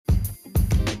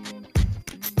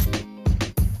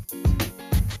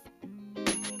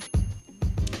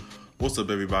What's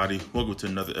up, everybody? Welcome to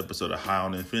another episode of High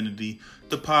on Infinity,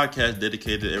 the podcast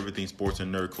dedicated to everything sports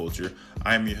and nerd culture.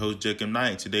 I am your host, Jacob Knight,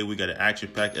 and today we got an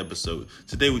action-packed episode.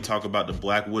 Today we talk about the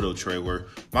Black Widow trailer,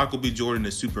 Michael B. Jordan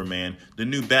as Superman, the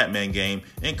new Batman game,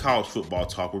 and college football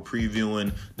talk. We're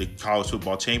previewing the college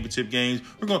football championship games.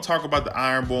 We're going to talk about the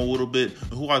Iron Bowl a little bit,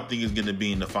 and who I think is going to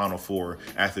be in the Final Four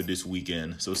after this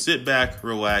weekend. So sit back,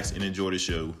 relax, and enjoy the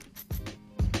show.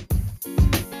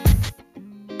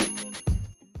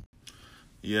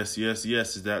 Yes,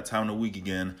 it's that time of the week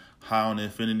again. High on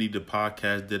Infinity, the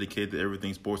podcast dedicated to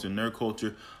everything sports and nerd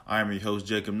culture. I am your host,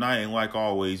 Jacob Knight, and like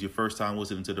always, your first time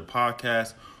listening to the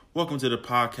podcast, welcome to the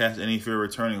podcast. And if you're a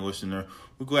returning listener,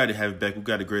 we're glad to have you back. We've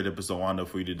got a great episode lined up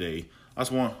for you today.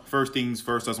 First things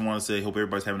first, I just want to say, hope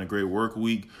everybody's having a great work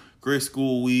week, great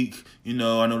school week. I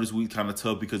know this week kind of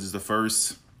tough because it's the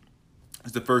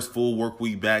first full work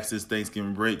week back since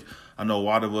Thanksgiving break. I know a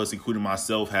lot of us, including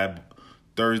myself, had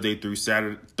Thursday through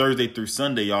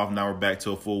Sunday off. Now we're back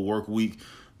to a full work week,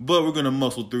 but we're going to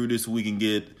muscle through this week and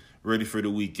get ready for the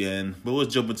weekend. But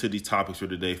let's jump into these topics for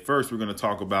today. First, we're going to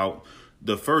talk about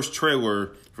the first trailer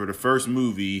for the first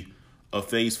movie of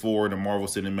Phase 4 in the Marvel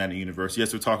Cinematic Universe.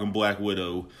 Yes, we're talking Black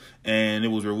Widow, and it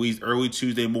was released early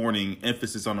Tuesday morning.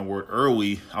 Emphasis on the word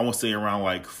early. I want to say around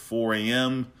like 4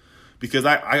 a.m. because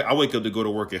I wake up to go to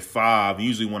work at 5.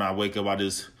 Usually when I wake up, I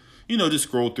just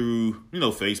scroll through,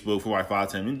 Facebook for like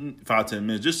 5-10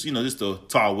 minutes, just till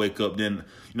I wake up, then,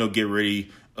 get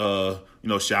ready,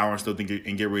 shower and stuff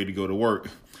and get ready to go to work.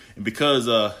 And because,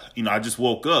 I just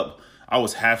woke up, I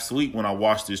was half asleep when I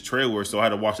watched this trailer. So I had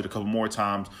to watch it a couple more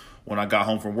times when I got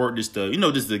home from work, just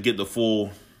to get the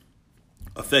full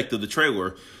effect of the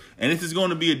trailer. And this is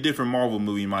going to be a different Marvel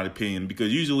movie, in my opinion,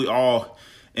 because usually all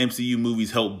MCU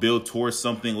movies help build towards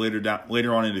something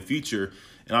later on in the future.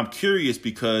 And I'm curious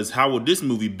because how will this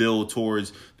movie build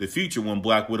towards the future when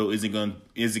Black Widow isn't going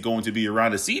to be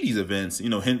around to see these events?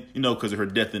 Because of her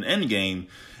death in Endgame,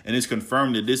 and it's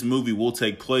confirmed that this movie will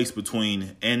take place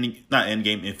between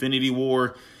Infinity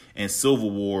War and Civil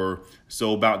War.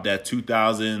 So about that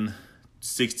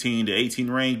 2016 to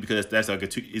 18 range, because that's like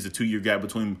is a 2-year gap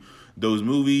between those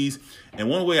movies. And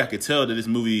one way I could tell that this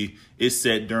movie is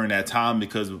set during that time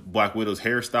because of Black Widow's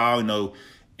hairstyle,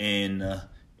 and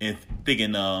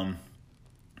thinking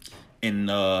in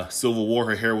Civil War,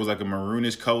 her hair was like a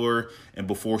maroonish color, and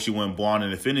before she went blonde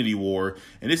in Infinity War.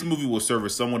 And this movie will serve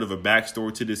as somewhat of a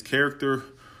backstory to this character,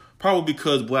 probably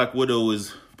because Black Widow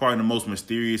is probably the most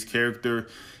mysterious character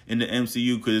in the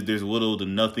MCU because there's little to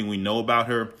nothing we know about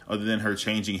her other than her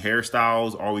changing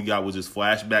hairstyles. All we got was this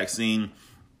flashback scene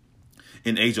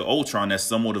in Age of Ultron that's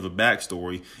somewhat of a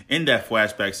backstory. In that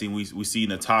flashback scene, we see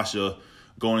Natasha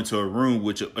going into a room,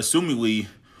 which assumingly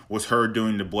was her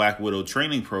during the Black Widow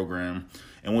training program.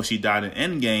 And when she died in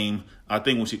Endgame, I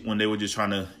think when they were just trying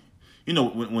to,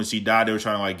 when she died, they were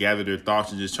trying to like gather their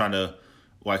thoughts and just trying to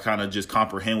like kind of just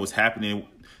comprehend what's happening.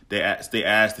 They asked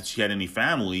if she had any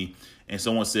family, and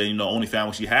someone said, only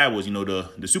family she had was, the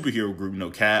superhero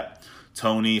group, Cap,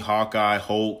 Tony, Hawkeye,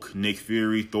 Hulk, Nick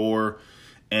Fury, Thor,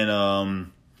 but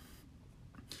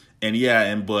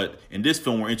in this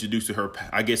film we're introduced to her,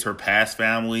 I guess her past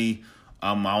family.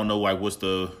 I don't know what's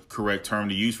the correct term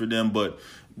to use for them, but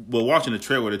watching the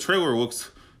trailer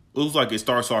looks like it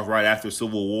starts off right after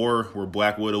Civil War, where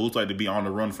Black Widow looks like to be on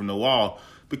the run from the law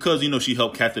because, she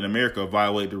helped Captain America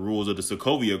violate the rules of the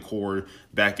Sokovia Accord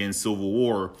back in Civil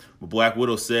War. But Black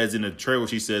Widow says in the trailer,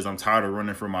 she says, "I'm tired of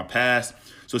running from my past."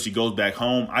 So she goes back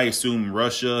home, I assume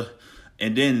Russia.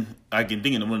 And then I can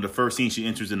think of one of the first scenes, she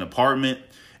enters an apartment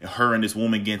and her and this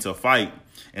woman get into a fight.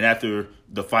 And after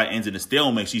the fight ends in a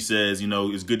stalemate, she says,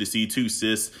 "It's good to see you too,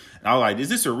 sis." And I was like, is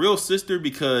this a real sister?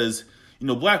 Because,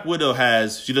 Black Widow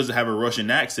she doesn't have a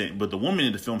Russian accent, but the woman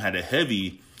in the film had a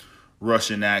heavy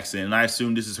Russian accent. And I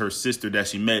assume this is her sister that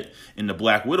she met in the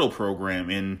Black Widow program.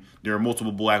 And there are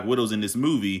multiple Black Widows in this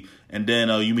movie. And then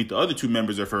you meet the other two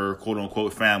members of her quote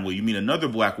unquote family. You meet another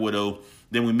Black Widow.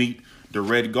 Then we meet the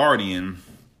Red Guardian.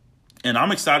 And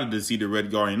I'm excited to see the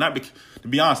Red Guardian. To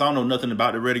be honest, I don't know nothing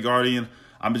about the Red Guardian.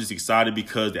 I'm just excited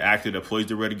because the actor that plays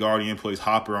the Red Guardian plays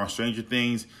Hopper on Stranger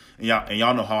Things. And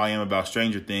y'all know how I am about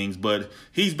Stranger Things. But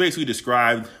he's basically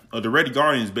described, the Red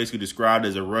Guardian is basically described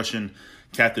as a Russian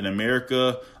Captain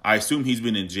America. I assume he's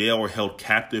been in jail or held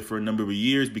captive for a number of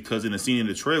years because in the scene in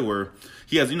the trailer,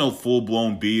 he has,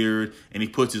 full-blown beard and he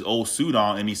puts his old suit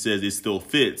on and he says it still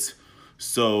fits.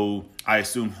 So I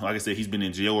assume, like I said, he's been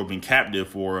in jail or been captive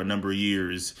for a number of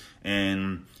years.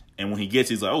 And when he gets,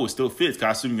 he's like, "Oh, it still fits." 'Cause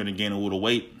I assume you're going to gain a little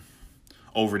weight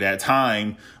over that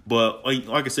time. But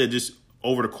like I said, just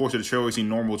over the course of the trailer, you see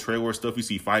normal trailer stuff. You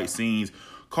see fight scenes,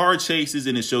 car chases,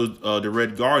 and it shows the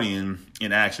Red Guardian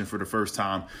in action for the first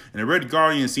time. And the Red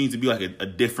Guardian seems to be like a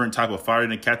different type of fighter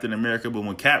than Captain America. But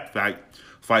when Cap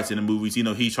fights in the movies,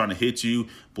 he's trying to hit you,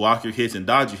 block your hits, and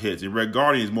dodge your hits. And Red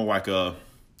Guardian is more like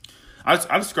I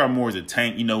describe him more as a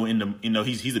tank.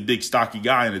 He's a big stocky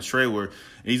guy in the trailer.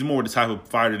 And he's more the type of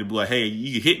fighter to be like, hey,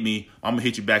 you can hit me, I'm gonna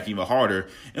hit you back even harder.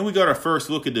 And we got our first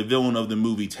look at the villain of the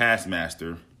movie,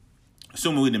 Taskmaster.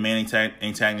 Assuming the main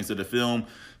antagonist of the film,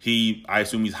 I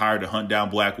assume he's hired to hunt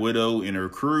down Black Widow and her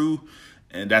crew,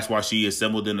 and that's why she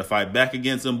assembled them to fight back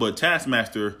against him. But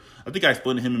Taskmaster, I think I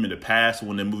explained him in the past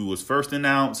when the movie was first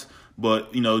announced.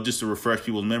 But, just to refresh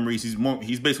people's memories,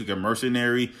 he's basically a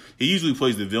mercenary. He usually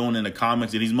plays the villain in the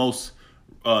comics, and he's most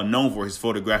known for his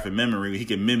photographic memory. He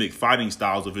can mimic fighting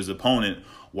styles of his opponent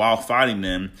while fighting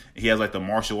them. He has like the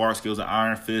martial arts skills of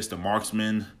Iron Fist, the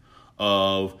marksman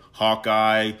of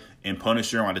Hawkeye, and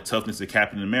Punisher, on the toughness of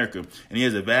Captain America. And he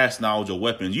has a vast knowledge of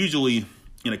weapons. Usually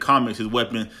in the comics,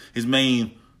 his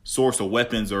main source of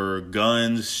weapons are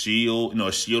guns,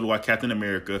 a shield like Captain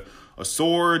America, a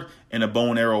sword, and a bow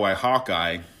and arrow like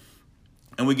Hawkeye.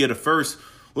 And we get a first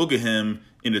look at him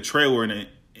in the trailer,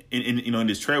 in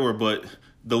this trailer. But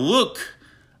the look,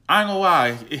 I ain't gonna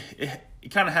lie, it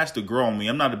kind of has to grow on me.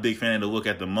 I'm not a big fan of the look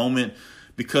at the moment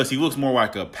because he looks more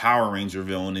like a Power Ranger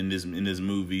villain in this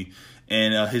movie.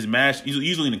 And his mask,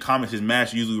 usually in the comics, his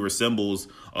mask usually resembles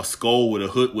a skull with a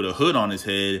hood on his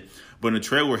head. But in the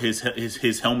trailer, his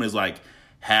helmet is like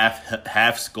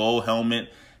half skull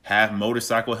helmet, half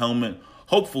motorcycle helmet.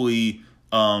 Hopefully,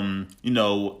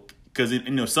 because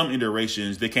in some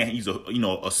iterations they can't use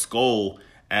a skull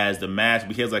as the mask,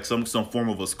 but he has like some form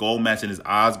of a skull mask, and his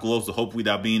eyes glow. So hopefully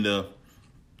that'll be in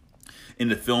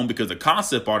the film, because the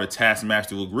concept art of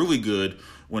Taskmaster looked really good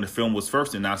when the film was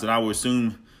first announced. And I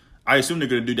assume they're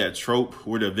going to do that trope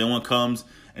where the villain comes,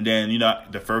 and then,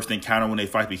 the first encounter when they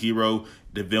fight the hero,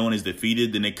 the villain is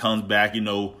defeated, then it comes back,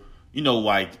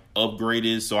 like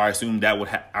upgraded. So I assume that would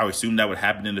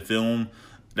happen in the film.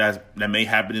 That may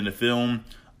happen in the film.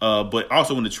 But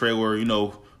also in the trailer,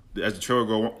 as the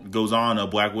trailer goes on,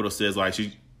 Black Widow says like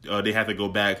they have to go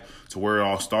back to where it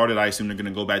all started. I assume they're going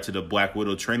to go back to the Black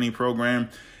Widow training program.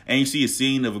 And you see a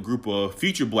scene of a group of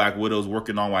future Black Widows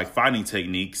working on like fighting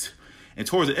techniques. And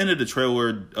towards the end of the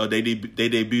trailer, they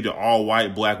debuted an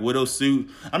all-white Black Widow suit.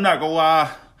 I'm not gonna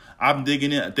lie, I'm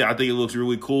digging it. I think it looks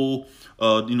really cool.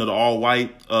 The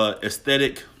all-white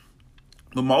aesthetic.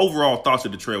 But my overall thoughts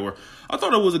of the trailer, I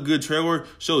thought it was a good trailer.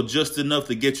 Showed just enough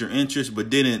to get your interest, but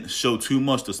didn't show too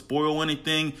much to spoil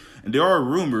anything. And there are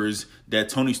rumors that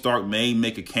Tony Stark may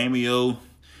make a cameo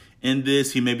in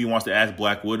this. He maybe wants to ask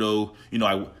Black Widow,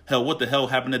 what the hell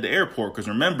happened at the airport? Because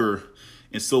remember,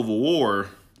 in Civil War,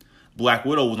 Black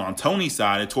Widow was on Tony's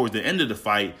side, and towards the end of the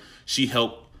fight, she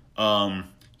helped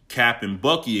Cap and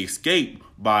Bucky escape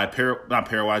by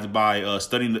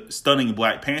stunning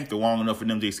Black Panther long enough for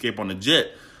them to escape on the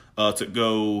jet to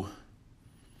go.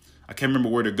 I can't remember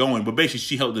where they're going, but basically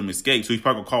she helped them escape. So he's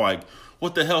probably gonna call like,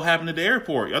 "What the hell happened at the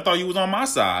airport? I thought you was on my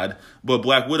side." But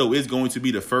Black Widow is going to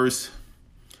be the first.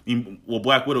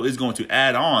 Black Widow is going to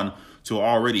add on to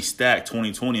already stacked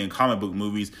 2020 in comic book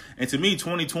movies. And to me,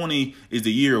 2020 is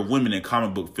the year of women in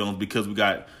comic book films, because we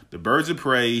got the Birds of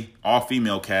Prey, all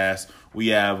female cast. We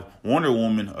have Wonder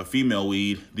Woman, a female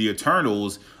lead, the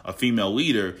Eternals, a female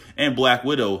leader, and Black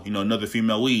Widow, another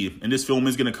female lead. And this film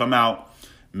is going to come out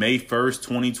May 1st,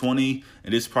 2020.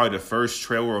 And this is probably the first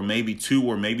trailer, or maybe 2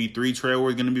 or maybe 3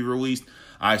 trailers going to be released.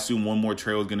 I assume one more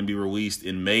trailer is going to be released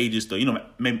in May, just to,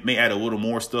 may add a little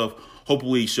more stuff.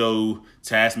 Hopefully show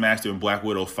Taskmaster and Black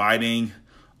Widow fighting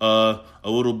a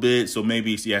little bit. So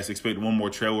maybe, expect one more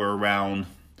trailer around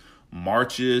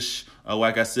March-ish,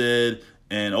 like I said.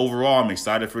 And overall, I'm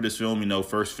excited for this film.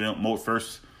 First film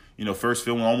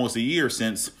in almost a year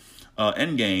since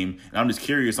Endgame. And I'm just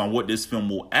curious on what this film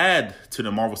will add to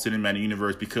the Marvel Cinematic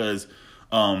Universe, because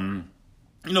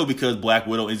Black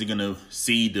Widow isn't going to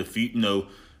see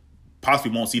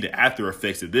possibly won't see the after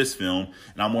effects of this film.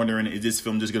 And I'm wondering, is this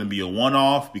film just going to be a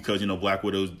one-off because, Black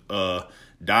Widow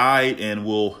died, and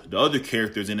will the other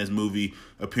characters in this movie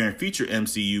appear in future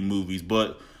MCU movies?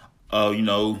 But,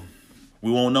 we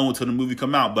won't know until the movie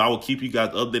come out. But I will keep you guys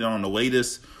updated on the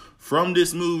latest from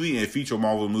this movie and future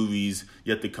Marvel movies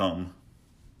yet to come.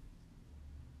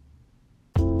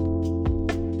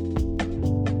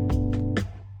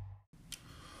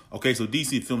 Okay, so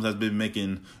DC Films has been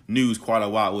making news quite a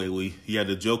lot lately. You had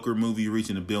the Joker movie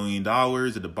reaching $1 billion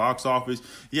at the box office.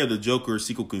 You have the Joker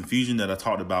sequel Confusion that I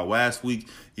talked about last week.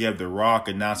 You have The Rock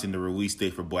announcing the release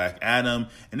date for Black Adam.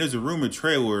 And there's a rumored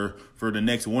trailer for the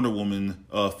next Wonder Woman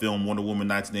film, Wonder Woman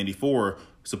 1984,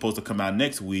 supposed to come out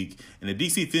next week. And the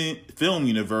DC film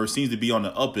universe seems to be on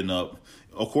the up and up.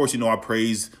 Of course, I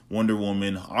praise Wonder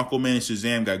Woman. Aquaman and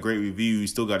Shazam got great reviews.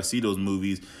 Still got to see those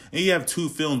movies. And you have 2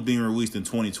 films being released in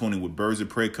 2020 with Birds of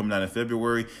Prey coming out in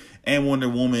February and Wonder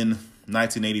Woman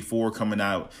 1984 coming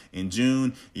out in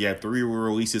June. You have 3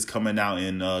 releases coming out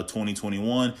in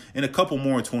 2021 and a couple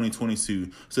more in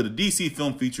 2022. So the DC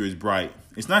film future is bright.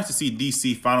 It's nice to see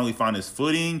DC finally find its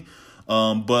footing.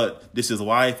 But this is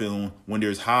life, and when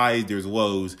there's highs, there's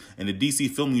lows. And the DC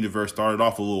film universe started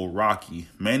off a little rocky.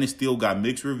 Man of Steel got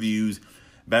mixed reviews.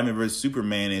 Batman vs.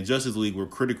 Superman and Justice League were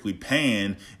critically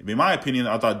panned. In my opinion,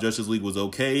 I thought Justice League was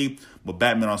okay, but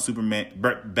Batman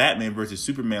vs.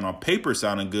 Superman on paper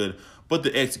sounded good, but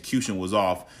the execution was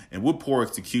off. And with poor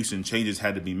execution, changes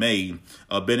had to be made.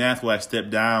 Ben Affleck stepped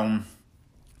down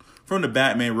from the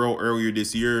Batman role earlier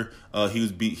this year.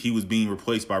 He was being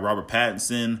replaced by Robert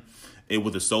Pattinson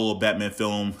with a solo Batman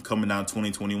film coming out in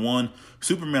 2021.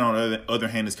 Superman, on the other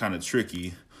hand, is kind of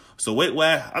tricky. So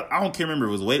I can't remember if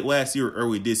it was late last year or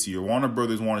early this year, Warner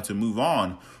Brothers wanted to move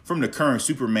on from the current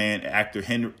Superman actor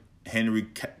Henry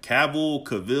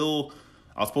Cavill.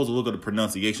 I was supposed to look at the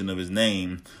pronunciation of his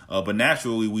name, but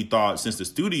naturally we thought since the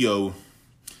studio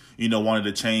wanted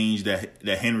to change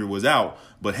that Henry was out.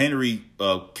 But Henry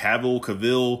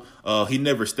Cavill, he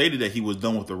never stated that he was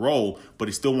done with the role, but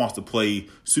he still wants to play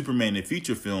Superman in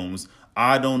future films.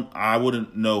 I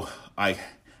wouldn't know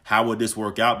how would this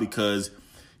work out, because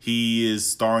he is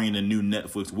starring in a new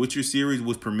Netflix Witcher series,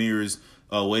 which premieres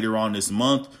later on this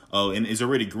month, and is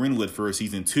already greenlit for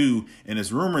season 2. And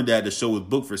it's rumored that the show was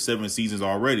booked for 7 seasons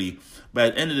already. But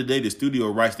at the end of the day, the studio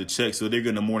writes the check, so they're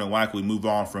going to more than likely move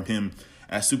on from him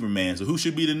as Superman. So who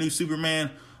should be the new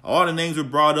Superman? A lot of names were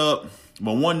brought up,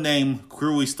 but one name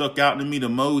clearly stuck out to me the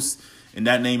most, and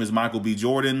that name is Michael B.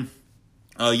 Jordan.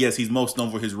 Yes, he's most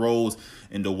known for his roles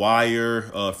in The Wire,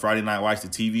 Friday Night Lights, the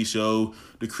TV show,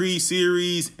 the Creed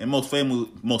series, and most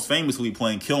famously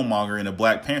playing Killmonger in a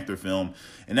Black Panther film.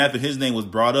 And after his name was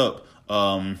brought up,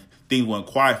 things went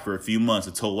quiet for a few months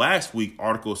until last week.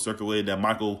 Articles circulated that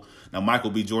Michael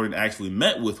B. Jordan actually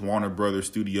met with Warner Brothers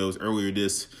Studios earlier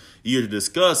this year to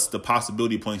discuss the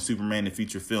possibility of playing Superman in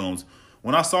future films.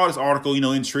 When I saw this article,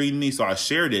 intrigued me, so I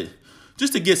shared it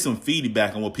just to get some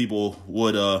feedback on what people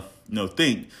would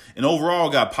think. And overall,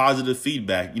 got positive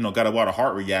feedback. Got a lot of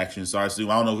heart reactions. So I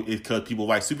don't know if because people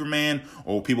like Superman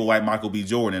or people like Michael B.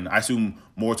 Jordan. I assume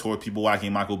more toward people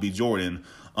liking Michael B. Jordan.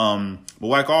 But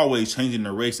like always, changing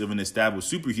the race of an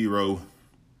established superhero,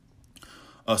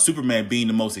 Superman being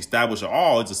the most established of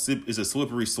all, is a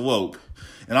slippery slope.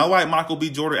 And I like Michael B.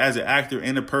 Jordan as an actor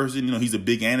and a person. He's a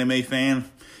big anime fan,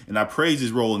 and I praise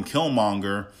his role in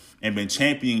Killmonger and been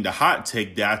championing the hot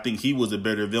take that I think he was a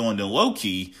better villain than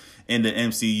Loki in the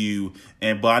MCU.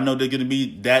 But I know they're going to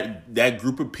be that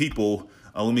group of people.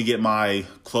 Let me get my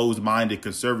closed-minded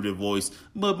conservative voice.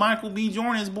 But Michael B.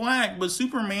 Jordan is black, but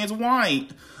Superman's white.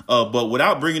 But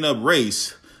without bringing up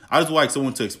race, I just like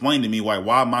someone to explain to me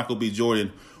why Michael B.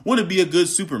 Jordan wouldn't be a good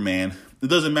Superman. It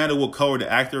doesn't matter what color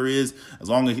the actor is, as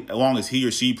long as he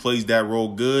or she plays that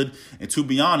role good. And to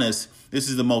be honest, this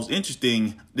is the most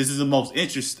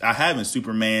interest I have in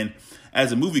Superman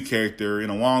as a movie character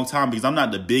in a long time, because I'm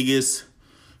not the biggest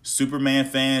Superman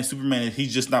fan. Superman,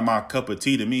 he's just not my cup of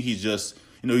tea. To me, he's just,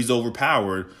 he's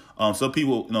overpowered. Some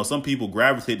people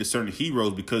gravitate to certain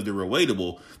heroes because they're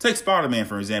relatable. Take Spider-Man,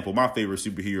 for example, my favorite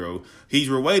superhero. He's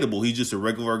relatable. He's just a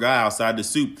regular guy outside the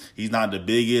suit. He's not the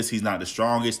biggest. He's not the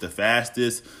strongest, the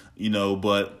fastest,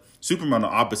 but Superman, the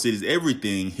opposite, is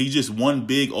everything. He's just one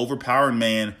big, overpowered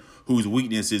man whose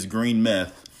weakness is green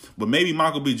meth. But maybe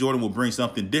Michael B. Jordan will bring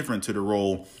something different to the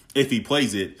role if he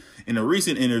plays it. In a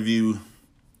recent interview,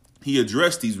 he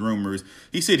addressed these rumors.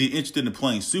 He said he's interested in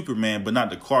playing Superman, but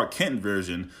not the Clark Kent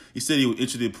version. He said he was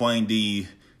interested in playing the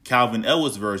Calvin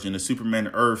Ellis version, the Superman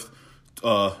Earth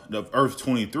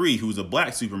 23, who's a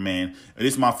black Superman. And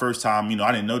this is my first time,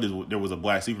 I didn't know there was a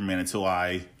black Superman until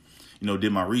I,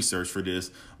 did my research for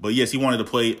this. But yes, he wanted to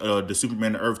play the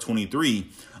Superman Earth 23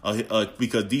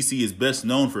 because DC is best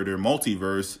known for their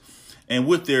multiverse. And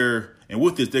with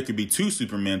this, there could be 2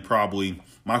 Supermen, probably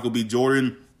Michael B.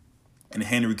 Jordan and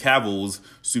Henry Cavill's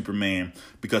Superman,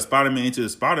 because Spider-Man Into the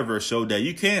Spider-Verse showed that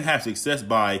you can have success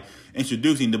by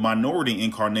introducing the minority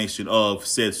incarnation of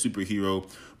said superhero,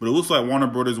 But it looks like Warner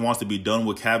Brothers wants to be done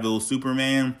with Cavill's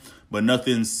Superman, but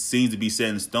nothing seems to be set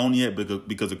in stone yet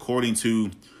because according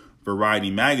to Variety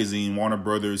magazine, Warner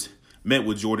Brothers met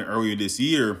with Jordan earlier this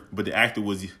year, but the actor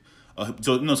was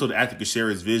so the actor could share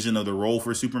his vision of the role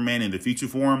for Superman in the future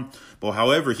for him. But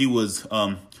however, he was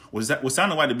what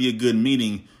sounded like to be a good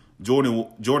meeting. Jordan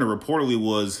reportedly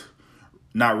was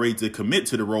not ready to commit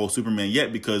to the role of Superman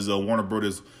yet because Warner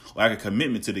Brothers lack a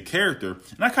commitment to the character.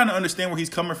 And I kind of understand where he's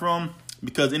coming from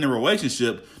because in a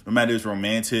relationship, no matter if it's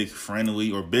romantic,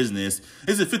 friendly, or business,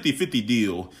 it's a 50-50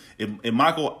 deal. In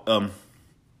Michael's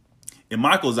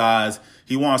eyes,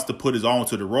 he wants to put his all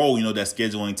into the role, that's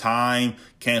scheduling time,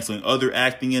 canceling other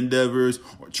acting endeavors,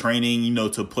 or training,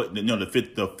 to put, to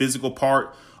fit the physical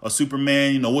part of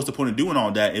Superman. What's the point of doing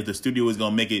all that if the studio is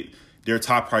going to make it their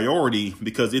top priority?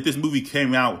 Because if this movie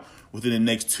came out within the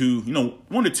next 1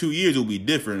 to 2 years, it'll be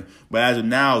different. But as of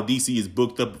now, DC is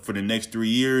booked up for the next 3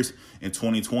 years. In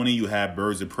 2020, you have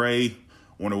Birds of Prey,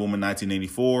 Wonder Woman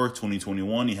 1984.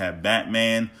 2021, you have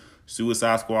Batman,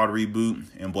 Suicide Squad reboot,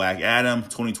 and Black Adam.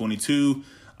 2022,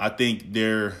 I think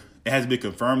it hasn't been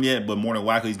confirmed yet, but more than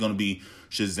likely it's going to be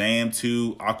Shazam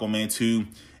 2, Aquaman 2,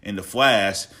 and The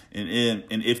Flash. And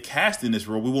if cast in this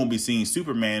role, we won't be seeing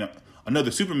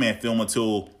another Superman film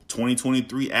until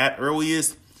 2023 at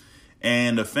earliest.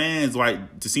 And the fans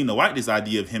seem to like this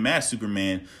idea of him as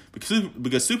Superman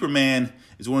because Superman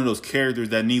is one of those characters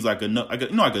that needs like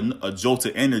a jolt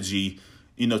of energy,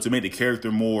 to make the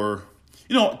character more.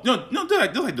 Just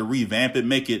like to revamp it,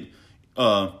 make it,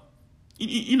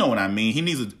 you know what I mean. He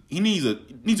needs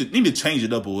to change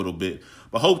it up a little bit.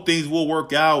 But hope things will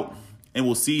work out, and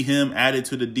we'll see him added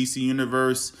to the DC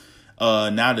universe.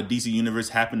 Now the DC universe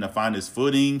happened to find its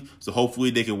footing, so hopefully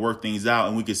they can work things out,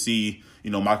 and we can see,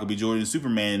 Michael B. Jordan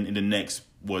Superman in the next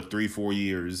 3-4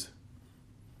 years.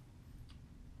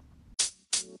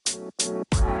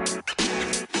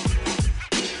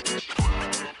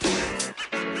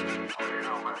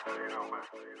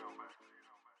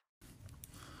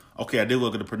 Okay, I did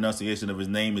look at the pronunciation of his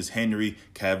name is Henry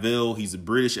Cavill. He's a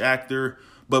British actor.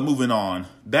 But moving on,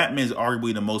 Batman is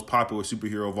arguably the most popular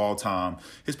superhero of all time.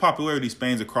 His popularity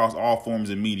spans across all forms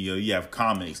of media. You have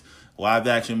comics, live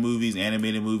action movies,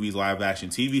 animated movies, live action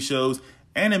TV shows,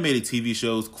 animated TV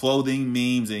shows, clothing,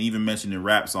 memes, and even mentioned in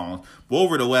rap songs. But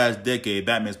over the last decade,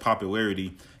 Batman's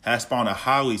popularity has spawned a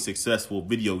highly successful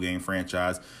video game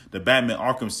franchise. The Batman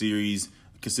Arkham series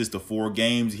consists of 4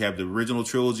 games. You have the original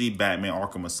trilogy, Batman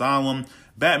Arkham Asylum,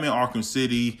 Batman Arkham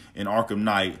City, and Arkham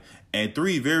Knight. And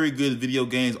 3 very good video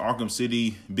games, Arkham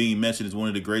City being mentioned as one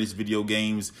of the greatest video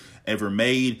games ever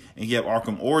made. And you have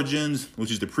Arkham Origins, which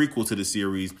is the prequel to the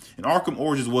series. And Arkham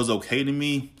Origins was okay to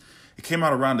me. It came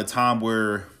out around the time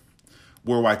where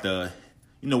like where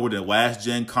the last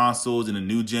gen consoles and the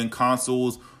new gen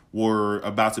consoles were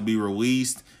about to be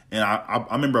released. And I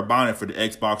remember buying it for the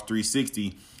Xbox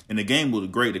 360. And the game was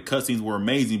great. The cutscenes were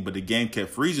amazing, but the game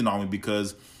kept freezing on me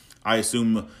because I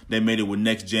assume they made it with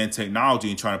next-gen technology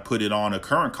and trying to put it on a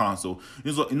current console.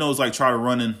 It's like it's like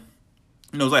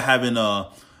having a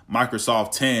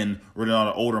Microsoft 10 running on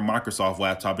an older Microsoft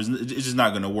laptop. It's just not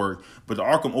going to work. But the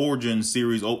Arkham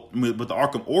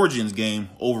Origins game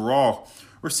overall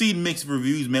received mixed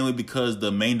reviews, mainly because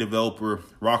the main developer,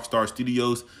 Rockstar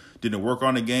Studios, didn't work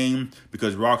on the game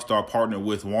because Rockstar partnered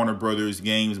with Warner Brothers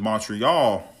Games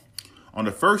Montreal on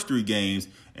the first 3 games,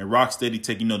 and Rocksteady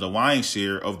taking the lion's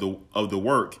share of the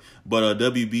work. But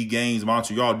WB Games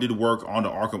Montreal did work on the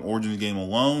Arkham Origins game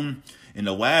alone. And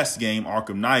the last game,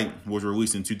 Arkham Knight, was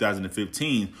released in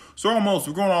 2015. So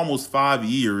we're going almost 5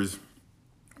 years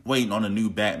waiting on a new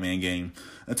Batman game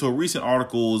until recent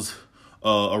articles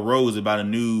arose about a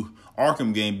new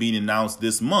Arkham game being announced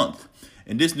this month.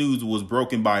 And this news was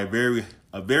broken by a very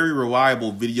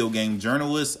reliable video game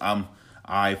journalist.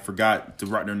 I forgot to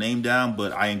write their name down,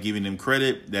 but I am giving them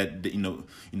credit that they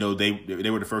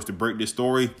were the first to break this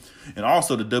story. And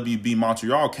also the WB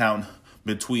Montreal account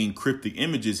between cryptic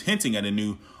images hinting at a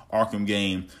new Arkham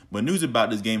game. But news about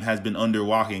this game has been under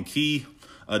lock and key.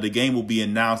 The game will be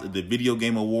announced at the Video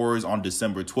Game Awards on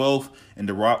December 12th, and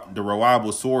the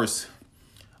reliable source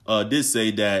did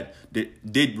say that they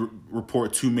did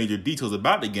report 2 major details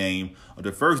about the game.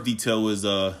 The first detail is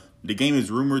the game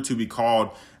is rumored to be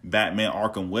called Batman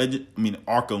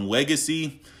Arkham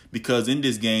Legacy, because in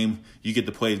this game you get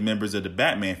to play as members of the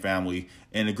Batman family,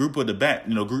 and a group of the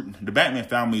Batman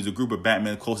family is a group of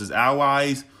Batman's closest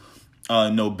allies.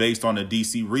 Based on the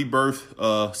DC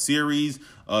Rebirth series,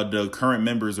 the current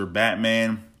members are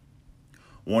Batman,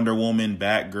 Wonder Woman,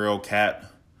 Batgirl,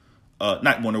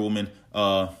 not Wonder Woman.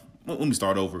 Let me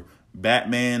start over.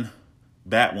 Batman,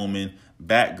 Batwoman,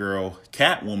 Batgirl,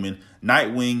 Catwoman,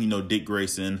 Nightwing, Dick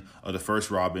Grayson, the first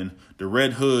Robin, the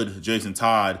Red Hood, Jason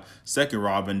Todd, second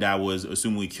Robin that was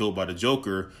assumedly killed by the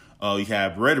Joker. You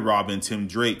have Red Robin, Tim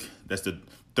Drake, that's the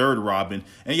third Robin,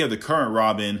 and you have the current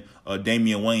Robin,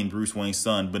 Damian Wayne, Bruce Wayne's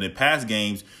son. But in past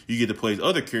games, you get to play as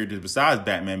other characters besides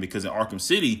Batman, because in Arkham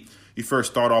City, you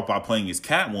first start off by playing as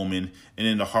Catwoman, and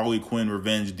in the Harley Quinn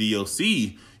Revenge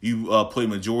DLC, you play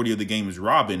majority of the game as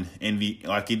Robin. And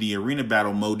in the arena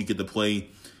battle mode, you get to play,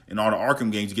 in all the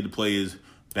Arkham games, you get to play as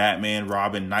Batman,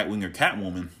 Robin, Nightwing, or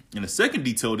Catwoman. And the second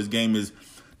detail of this game is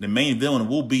the main villain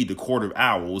will be the Court of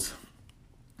Owls.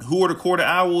 Who are the Court of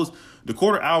Owls? The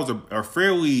Court of Owls are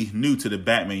fairly new to the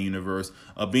Batman universe,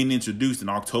 being introduced in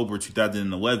October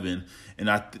 2011. And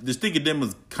I just think of them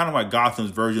as kind of like Gotham's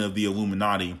version of the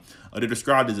Illuminati. They're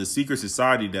described as a secret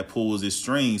society that pulls its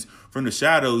strings from the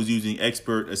shadows using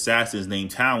expert assassins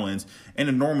named Talons and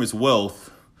enormous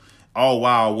wealth, all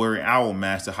while wearing owl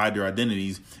masks to hide their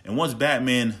identities. And once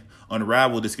Batman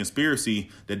unraveled this conspiracy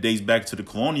that dates back to the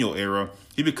colonial era,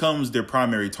 he becomes their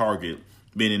primary target.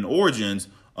 But in Origins,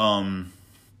 in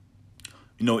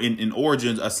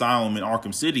Origins Asylum in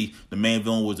Arkham City, the main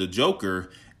villain was a Joker,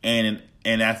 and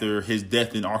after his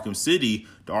death in Arkham City,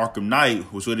 the Arkham Knight,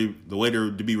 which the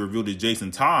later to be revealed as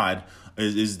Jason Todd,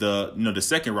 is the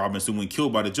second Robin, so when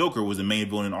killed by the Joker, was the main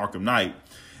villain in Arkham Knight.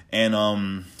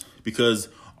 And because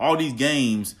all these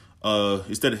games,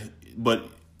 but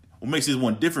what makes this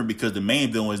one different, because the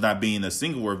main villain is not being a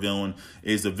singular villain,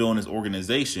 is a villainous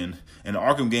organization. And the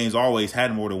Arkham games always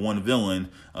had more than one villain.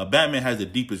 Batman has the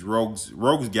deepest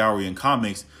rogues gallery in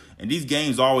comics, and these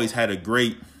games always had a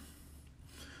great.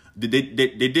 They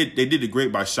did it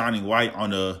great by shining light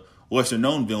on the lesser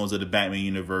known villains of the Batman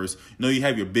universe. You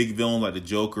have your big villains like the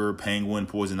Joker, Penguin,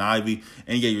 Poison Ivy,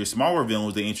 and you get your smaller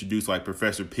villains they introduced like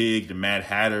Professor Pig, the Mad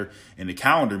Hatter, and the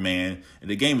Calendar Man.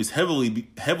 And the game is heavily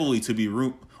to be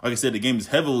like I said, the game is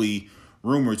heavily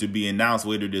rumored to be announced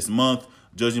later this month.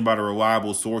 Judging by the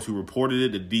reliable source who reported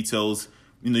it, the details,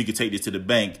 you can take this to the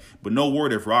bank. But no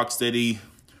word if Rocksteady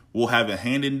will have a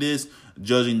hand in this.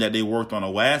 Judging that they worked on a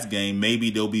last game, maybe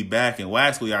they'll be back. And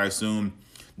lastly, I assume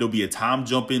there'll be a time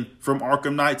jumping from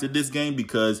Arkham Knight to this game,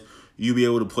 because you'll be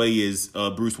able to play as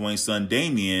Bruce Wayne's son,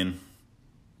 Damian.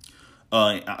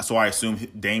 So I assume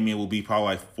Damian will be probably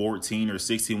like 14 or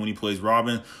 16 when he plays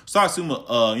Robin. So I assume, it's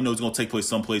going to take place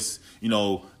someplace,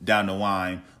 down the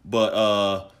line.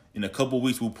 But in a couple of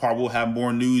weeks, we'll probably have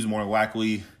more news. More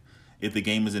likely, if the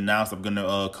game is announced, I'm going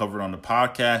to cover it on the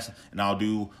podcast. And I'll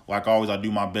do, like always, I'll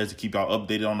do my best to keep y'all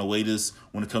updated on the latest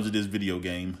when it comes to this video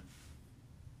game.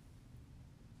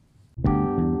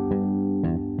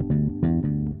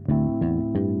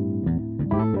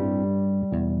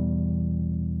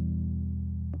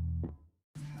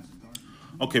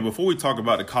 Okay, before we talk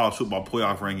about the college football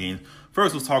playoff rankings,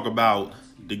 first let's talk about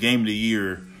the game of the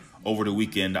year over the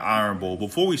weekend, the Iron Bowl.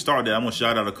 Before we start that, I'm going to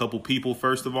shout out a couple people,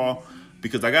 first of all,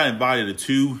 because I got invited to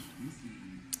 2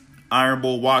 Iron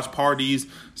Bowl watch parties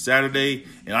Saturday,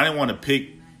 and I didn't want to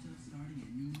pick,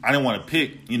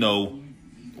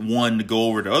 one to go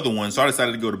over the other one, so I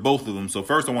decided to go to both of them. So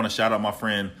first I want to shout out my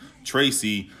friend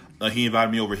Tracy. He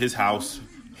invited me over to his house.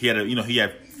 He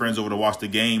had friends over to watch the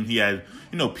game. He had,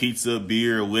 pizza,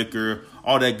 beer, liquor,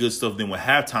 all that good stuff. Then when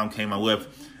halftime came, I left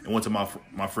and went to my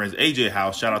friend's AJ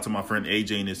house. Shout out to my friend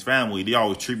AJ and his family. They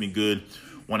always treat me good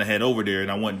when I head over there.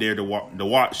 And I went there to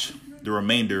watch the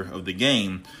remainder of the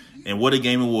game. And what a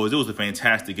game it was. It was a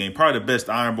fantastic game. Probably the best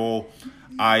Iron Bowl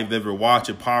I've ever watched.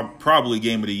 It probably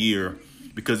game of the year.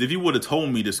 Because if you would have told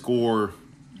me the score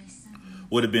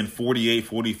would have been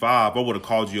 48-45, I would have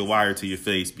called you a liar to your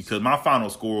face, because my final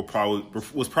score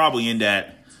was probably in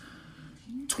that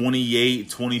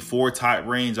 28-24 type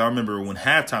range. I remember when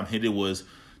halftime hit, it was,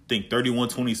 I think,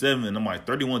 31-27, and I'm like,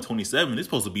 31-27, it's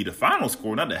supposed to be the final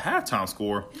score, not the halftime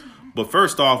score. But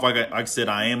first off, like I said,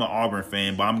 I am an Auburn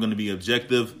fan, but I'm going to be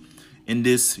objective in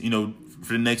this,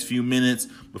 for the next few minutes.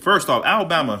 But first off,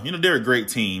 Alabama, they're a great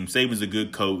team. Saban's a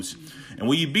good coach. And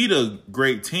when you beat a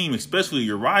great team, especially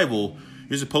your rival,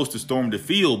 you're supposed to storm the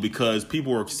field, because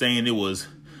people were saying it was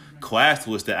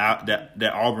classless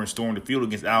that Auburn stormed the field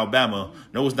against Alabama.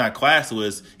 No, it's not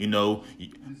classless.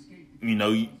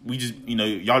 We just,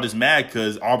 y'all just mad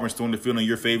because Auburn stormed the field on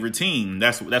your favorite team.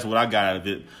 That's what I got out of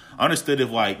it. I understood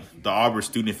if like the Auburn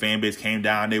student fan base came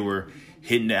down, they were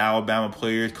hitting the Alabama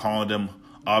players, calling them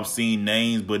obscene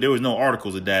names, but there was no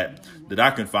articles of that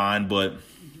I can find. But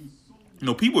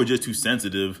people are just too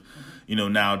sensitive.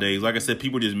 Nowadays, like I said,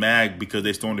 people are just mad because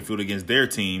they stormed the field against their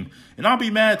team. And I'll be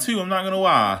mad too, I'm not going to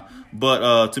lie.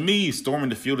 But to me, storming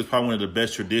the field is probably one of the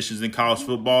best traditions in college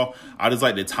football. I just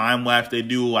like the time lapse they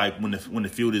do, like when the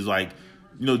field is like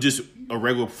just a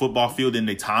regular football field, and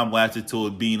they time lapse it to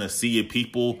it being a sea of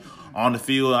people on the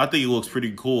field. I think it looks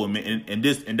pretty cool, and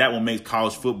that one makes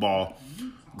college football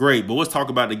great. But let's talk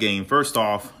about the game. First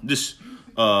off,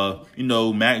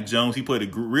 Mac Jones, he played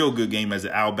a real good game as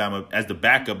the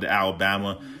backup to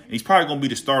Alabama, and he's probably going to be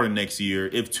the starter next year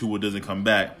if Tua doesn't come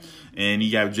back. And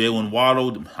you have Jalen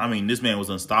Waddle. I mean, this man was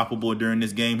unstoppable during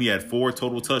this game. He had 4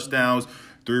 total touchdowns,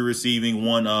 3 receiving,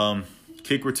 1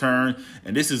 kick return.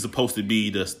 And this is supposed to be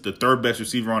the third best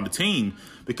receiver on the team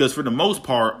because for the most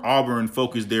part, Auburn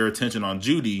focused their attention on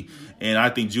Jeudy. And I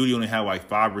think Jeudy only had like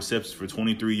 5 receptions for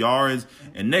 23 yards.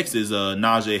 And next is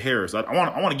Najee Harris. I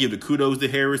want to give the kudos to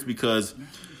Harris because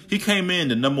he came in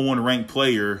the number 1 ranked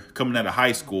player coming out of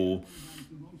high school.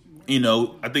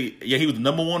 I think, he was the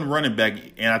number 1 running back,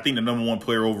 and I think the number 1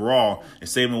 player overall. And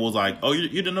Saban was like, "Oh,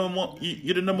 you're the number 1.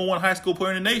 You're the number 1 high school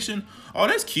player in the nation. Oh,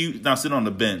 that's cute." Now sitting on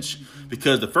the bench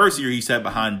because the first year he sat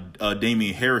behind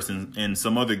Damian Harris and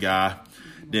some other guy.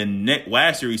 Then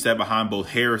last year he sat behind both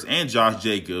Harris and Josh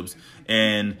Jacobs.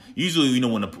 And usually,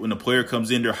 when a player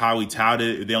comes in, they're highly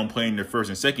touted. If they don't play in their first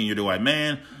and second year, they're like,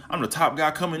 "Man, I'm the top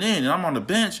guy coming in, and I'm on the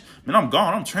bench. Man, I'm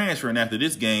gone. I'm transferring after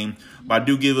this game." But I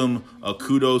do give him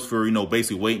kudos for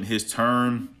basically waiting his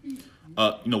turn.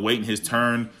 Waiting his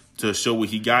turn to show what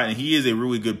he got, and he is a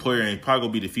really good player, and he's probably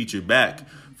gonna be the featured back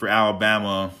for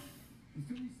Alabama.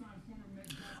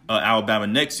 Alabama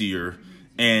next year,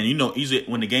 and usually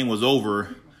when the game was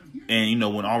over. And,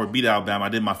 when Auburn beat Alabama, I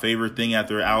did my favorite thing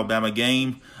after an Alabama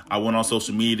game. I went on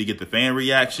social media to get the fan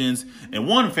reactions. And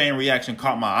one fan reaction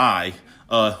caught my eye.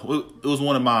 It was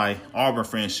one of my Auburn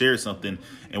friends shared something.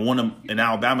 And an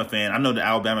Alabama fan, I know the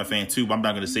Alabama fan too, but I'm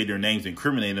not going to say their names and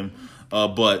incriminate them.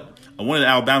 But one of the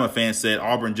Alabama fans said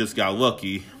Auburn just got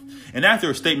lucky. And after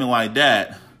a statement like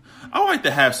that, I like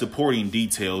to have supporting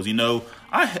details.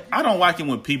 I don't like it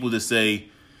when people just say,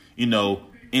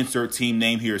 insert team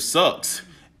name here sucks.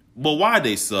 But why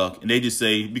they suck? And they just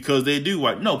say, because they do.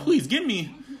 Like, no, please give me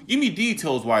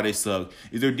details why they suck.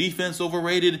 Is their defense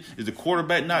overrated? Is the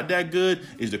quarterback not that good?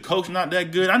 Is the coach not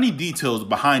that good? I need details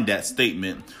behind that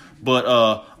statement. But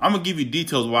I'm going to give you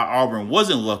details why Auburn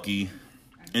wasn't lucky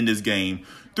in this game.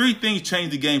 3 things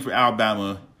changed the game for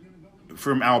Alabama,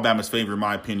 from Alabama's favor, in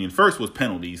my opinion. First was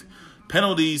penalties.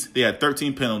 They had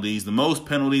 13 penalties, the most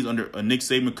penalties under a Nick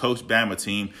Saban coached Bama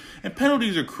team. And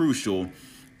penalties are crucial.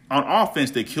 On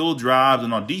offense, they kill drives,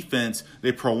 and on defense,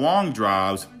 they prolong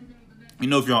drives.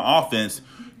 If you're on offense,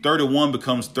 3rd and 1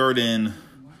 becomes 3rd and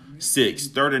 6.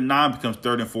 3rd and 9 becomes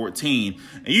 3rd and 14.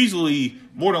 And usually,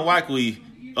 more than likely,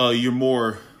 you're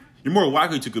more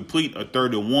likely to complete a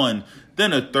 3rd and 1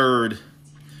 than a 3rd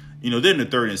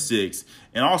and 6.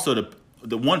 And also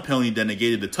the one penalty that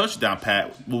negated the touchdown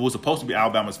pass, what was supposed to be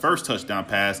Alabama's first touchdown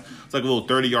pass. It's like a little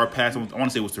 30-yard pass. I want to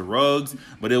say it was to Ruggs,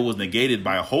 but it was negated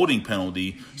by a holding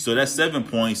penalty. So that's 7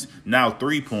 points, now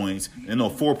 3 points, and a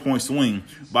 4-point swing.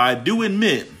 But I do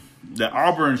admit that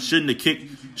Auburn shouldn't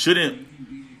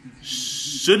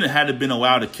have been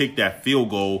allowed to kick that field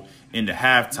goal in the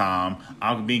halftime.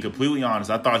 I'm being completely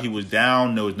honest. I thought he was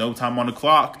down. There was no time on the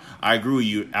clock. I agree with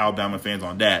you, Alabama fans,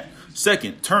 on that.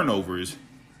 Second, turnovers.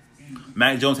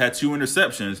 Mac Jones had 2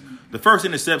 interceptions. The first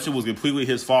interception was completely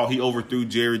his fault. He overthrew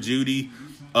Jerry Jeudy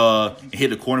and hit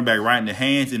the cornerback right in the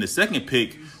hands. And the second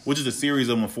pick, which is a series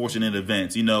of unfortunate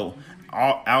events.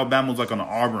 Alabama was like on an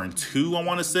Auburn 2, I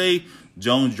want to say.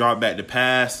 Jones dropped back the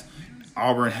pass.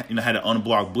 Auburn had an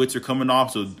unblocked blitzer coming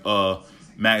off, so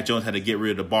Mac Jones had to get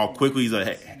rid of the ball quickly.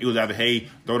 He was either, hey,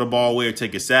 throw the ball away or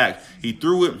take a sack. He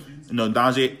threw it.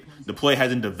 The play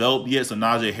hasn't developed yet, so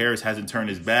Najee Harris hasn't turned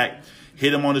his back.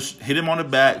 Hit him on the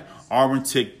back. Auburn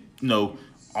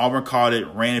caught it,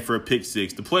 ran it for a pick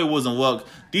 6. The play wasn't luck.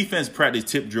 Defense practiced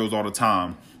tip drills all the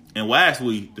time. And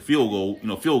lastly, the field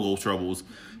goal troubles.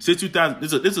 Since 2000,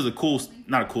 this is a cool,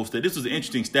 not a cool stat. This was an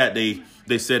interesting stat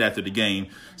they said after the game.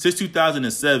 Since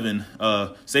 2007,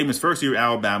 Saban's first year at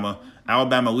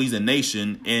Alabama leads the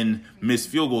nation in missed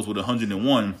field goals with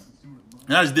 101.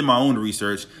 And I just did my own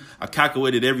research. I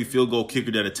calculated every field goal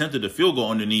kicker that attempted a field goal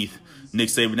underneath Nick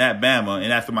Saban at Bama.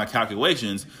 And after my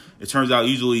calculations, it turns out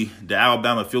usually the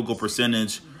Alabama field goal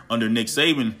percentage under Nick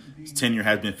Saban's tenure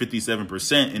has been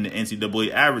 57%, and the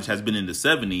NCAA average has been in the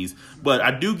 70s. But I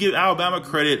do give Alabama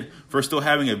credit for still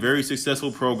having a very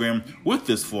successful program with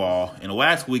this flaw. And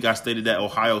last week I stated that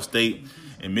Ohio State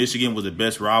and Michigan was the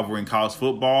best rivalry in college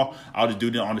football. I'll just do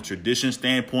that on the tradition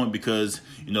standpoint because,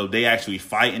 they actually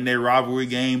fight in their rivalry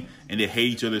game and they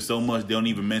hate each other so much they don't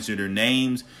even mention their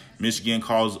names. Michigan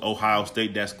calls Ohio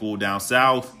State that school down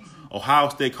south. Ohio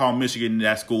State called Michigan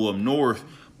that school up north.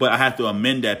 But I have to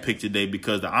amend that pick today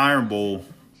because the Iron Bowl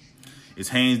is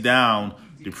hands down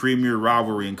the premier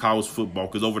rivalry in college football,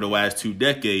 because over the last 2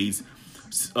 decades,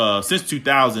 since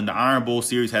 2000, the Iron Bowl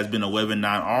series has been 11-9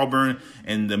 Auburn,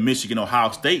 and the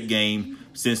Michigan-Ohio State game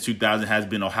since 2000 has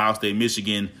been Ohio State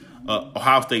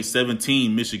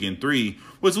 17, Michigan 3,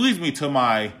 which leads me to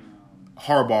my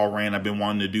Harbaugh rant I've been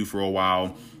wanting to do for a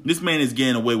while. This man is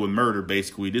getting away with murder,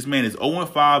 basically. This man is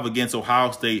 0-5 against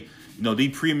Ohio State, the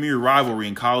premier rivalry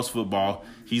in college football.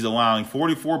 He's allowing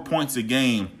 44 points a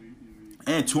game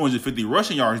and 250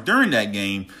 rushing yards during that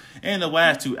game. And the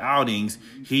last 2 outings,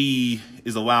 he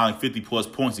is allowing 50-plus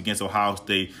points against Ohio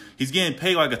State. He's getting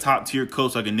paid like a top-tier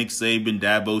coach like a Nick Saban,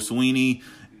 Dabo Swinney,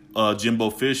 Jimbo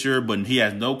Fisher, but he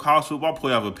has no college football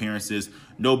playoff appearances,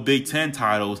 no Big Ten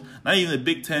titles, not even a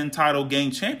Big Ten title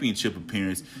game championship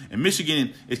appearance. And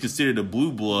Michigan is considered a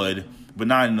blue blood, but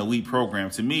not an elite program.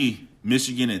 To me,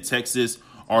 Michigan and Texas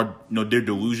are, they're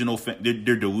delusional.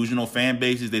 They're delusional fan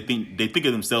bases. They think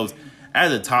of themselves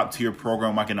as a top-tier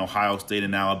program like in Ohio State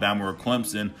and Alabama or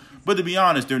Clemson. But to be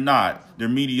honest, they're not. They're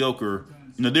mediocre.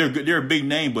 They're a big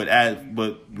name,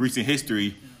 but recent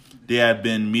history, they have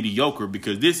been mediocre,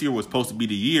 because this year was supposed to be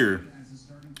the year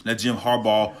that Jim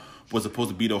Harbaugh was supposed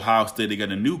to beat Ohio State. They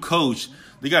got a new coach.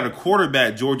 They got a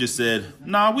quarterback. Georgia said,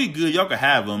 nah, we good. Y'all can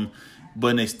have him.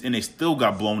 But they still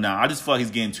got blown out. I just feel like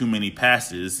he's getting too many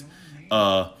passes.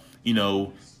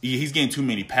 He's getting too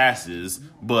many passes.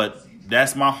 But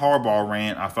that's my Harbaugh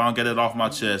rant. I finally got it off my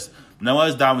chest. Now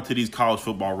let's dive into these college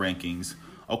football rankings.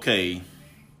 Okay.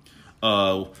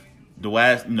 The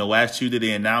last Tuesday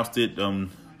they announced it.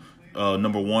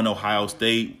 Number 1, Ohio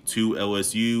State. 2,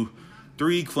 LSU.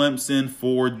 3, Clemson.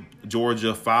 4,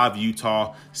 Georgia. 5,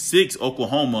 Utah. 6,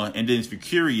 Oklahoma. And then if you're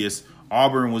curious,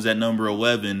 Auburn was at number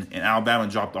 11, and Alabama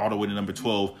dropped all the way to number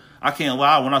 12. I can't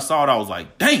lie. When I saw it, I was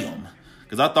like, damn.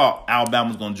 Because I thought Alabama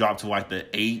was going to drop to like the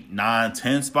 8, 9,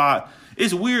 10 spot.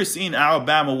 It's weird seeing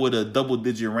Alabama with a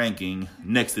double-digit ranking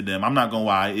next to them. I'm not going to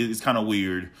lie. It's kind of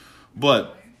weird.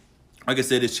 But like I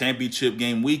said, it's championship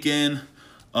game weekend.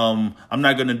 I'm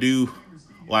not going to do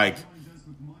like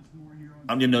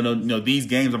these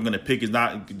games I'm going to pick is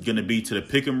not going to be to the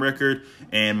pick'em record.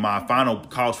 And my final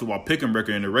college football pick'em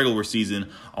record in the regular season,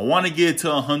 I want to get to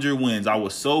 100 wins. I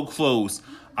was so close.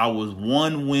 I was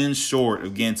 1 win short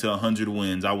of getting to 100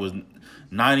 wins. I was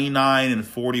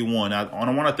 99-41.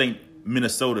 I want to thank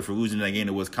Minnesota for losing that game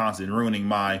to Wisconsin, ruining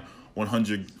my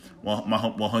 100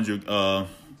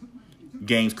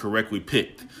 games correctly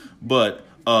picked. But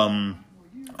I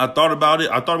thought about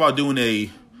it. I thought about doing a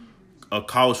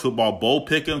college football bowl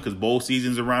pick'em, because bowl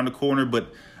season's around the corner,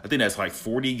 but I think that's like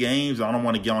 40 games. I don't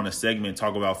want to get on a segment and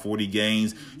talk about 40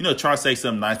 games. Try to say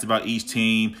something nice about each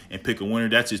team and pick a winner.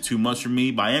 That's just too much for me.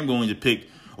 But I am going to pick,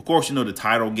 of course, the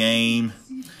title game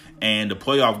and the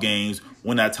playoff games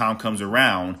when that time comes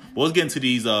around. But let's get into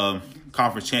these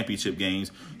conference championship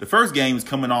games. The first game is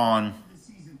coming on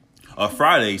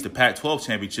Fridays, the Pac-12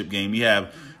 championship game. You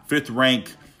have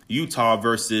 5th-ranked Utah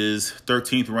versus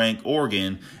 13th-ranked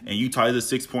Oregon, and Utah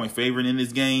is a 6-point favorite in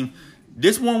this game.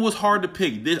 This one was hard to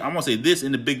pick. I'm gonna say this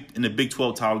in the Big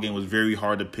 12 title game was very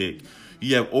hard to pick.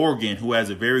 You have Oregon, who has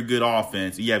a very good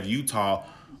offense. You have Utah,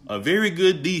 a very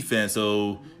good defense.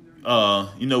 So,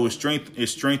 with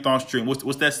strength on strength.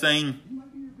 What's that saying?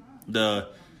 The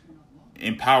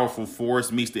impowerful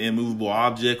force meets the immovable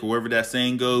object, or wherever that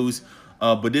saying goes.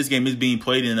 But this game is being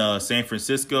played in San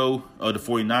Francisco, the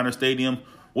 49er Stadium.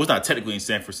 Well, it's not technically in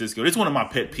San Francisco. It's one of my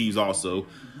pet peeves also.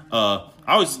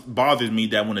 Always bothers me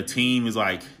that when a team is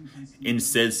like in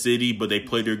said city, but they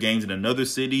play their games in another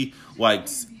city, like,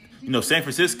 San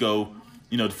Francisco,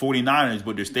 the 49ers,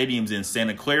 but their stadium's in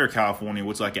Santa Clara, California,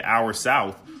 which is like an hour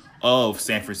south of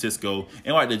San Francisco.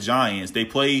 And like the Giants and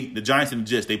the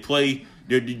Jets,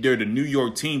 they're the New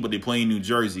York team, but they play in New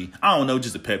Jersey. I don't know,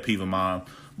 just a pet peeve of mine.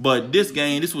 But this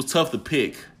was tough to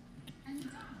pick.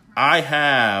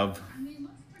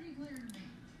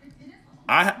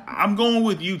 I'm going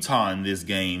with Utah in this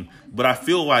game, but I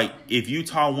feel like if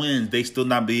Utah wins, they still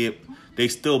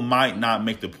might not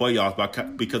make the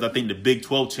playoffs because I think the Big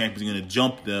 12 champion is going to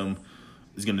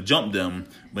jump them.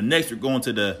 But next we're going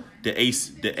to the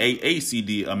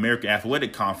AACD, American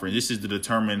Athletic Conference. This is to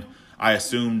determine, I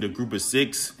assume, the group of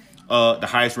 6, the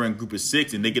highest ranked group of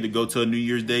 6, and they get to go to a New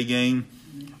Year's Day game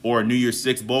or a New Year's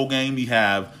 6 bowl game. You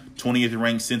have 20th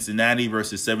ranked Cincinnati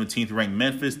versus 17th ranked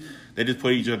Memphis. They just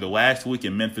played each other last week,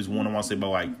 and Memphis won, I want to say, by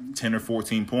like 10 or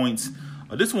 14 points.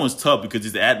 This one's tough because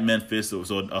it's at Memphis, so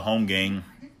a home game.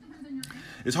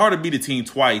 It's hard to beat a team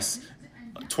twice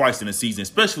in a season,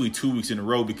 especially 2 weeks in a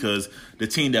row, because the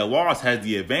team that lost has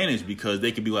the advantage because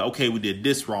they could be like, okay, we did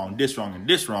this wrong, and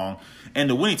this wrong. And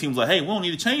the winning team's like, hey, we don't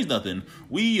need to change nothing.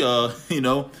 We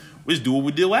we just do what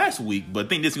we did last week. But I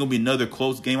think this is going to be another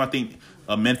close game. I think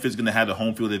Memphis is going to have the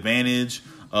home field advantage.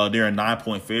 They're a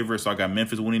 9-point favorite, so I got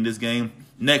Memphis winning this game.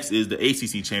 Next is the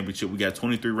ACC championship. We got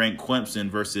 23-ranked Clemson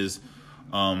versus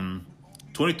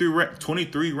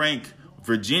 23-ranked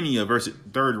Virginia versus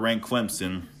 3rd-ranked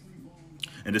Clemson.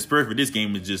 And the spread for this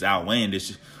game is just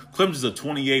outlandish. Clemson's a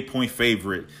 28-point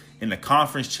favorite in the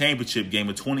conference championship game,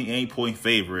 a 28-point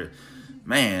favorite.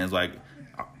 Man, it's like,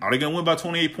 are they going to win by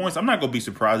 28 points? I'm not going to be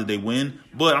surprised if they win,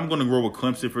 but I'm going to roll with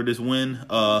Clemson for this win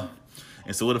and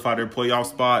solidify their playoff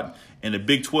spot. And the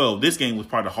Big 12, this game was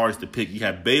probably the hardest to pick. You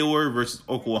have Baylor versus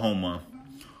Oklahoma.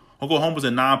 Oklahoma's a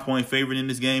 9-point favorite in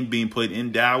this game, being played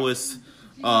in Dallas.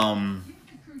 I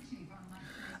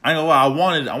ain't gonna lie,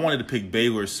 I wanted to pick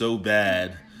Baylor so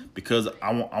bad because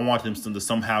I want them to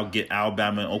somehow get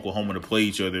Alabama and Oklahoma to play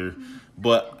each other.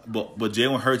 But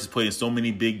Jalen Hurts has played in so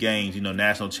many big games,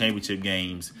 national championship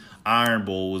games, Iron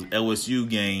Bowls, LSU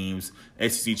games,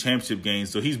 SEC championship games.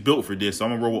 So he's built for this. So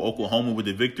I'm going to roll with Oklahoma with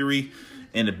the victory.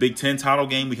 In the Big Ten title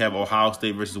game, we have Ohio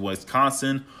State versus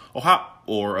Wisconsin.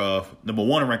 Number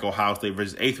 1 ranked Ohio State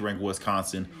versus 8th ranked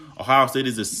Wisconsin. Ohio State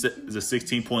is a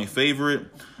 16-point favorite.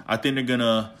 I think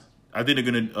Ohio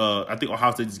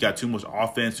State just got too much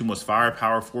offense, too much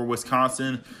firepower for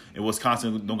Wisconsin, and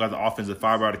Wisconsin don't got the offensive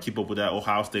firepower to keep up with that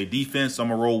Ohio State defense. So I'm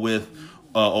gonna roll with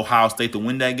Ohio State to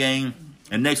win that game.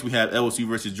 And next we have LSU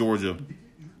versus Georgia.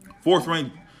 4th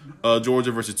ranked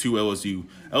Georgia versus 2 LSU.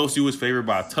 LSU is favored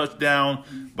by a touchdown,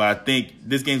 but I think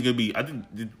the game's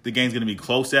gonna be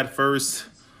close at first.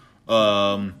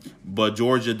 But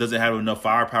Georgia doesn't have enough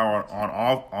firepower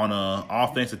on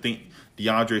offense. I think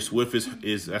DeAndre Swift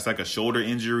that's like a shoulder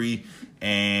injury,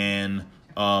 and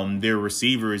their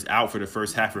receiver is out for the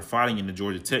first half for fighting in the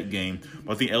Georgia Tech game.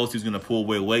 But I think LSU is going to pull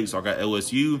away late, so I got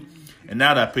LSU. And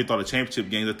now that I picked all the championship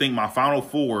games, I think my Final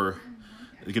Four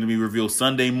is going to be revealed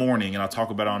Sunday morning, and I'll talk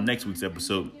about it on next week's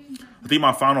episode. I think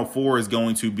my Final Four is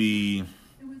going to be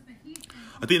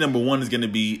 – I think number 1 is going to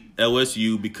be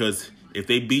LSU, because if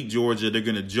they beat Georgia, they're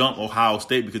going to jump Ohio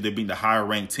State because they beat the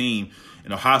higher-ranked team.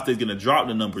 And Ohio State's going to drop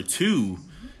to number 2.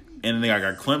 And then I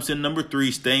got Clemson number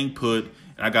 3 staying put.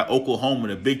 And I got Oklahoma,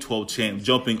 the Big 12 champ,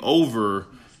 jumping over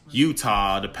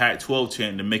Utah, the Pac-12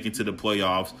 champ, to make it to the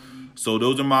playoffs. So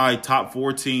those are my top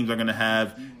 4 teams I'm going to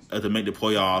have to make the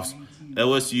playoffs.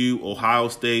 LSU, Ohio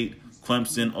State,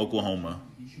 Clemson, Oklahoma.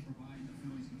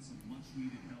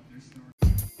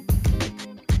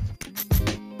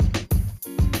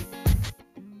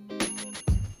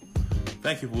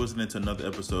 Thank you for listening to another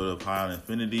episode of High on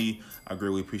Infinity. I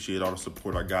greatly appreciate all the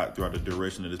support I got throughout the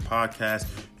duration of this podcast.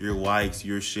 Your likes,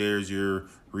 your shares, your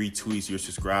retweets, your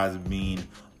subscribes mean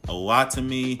a lot to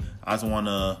me. I just want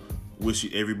to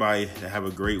wish everybody to have a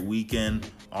great weekend.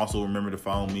 Also, remember to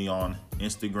follow me on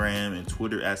Instagram and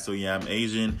Twitter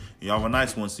 @SoYeahI'mAsian. Y'all have a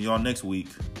nice one. See y'all next week.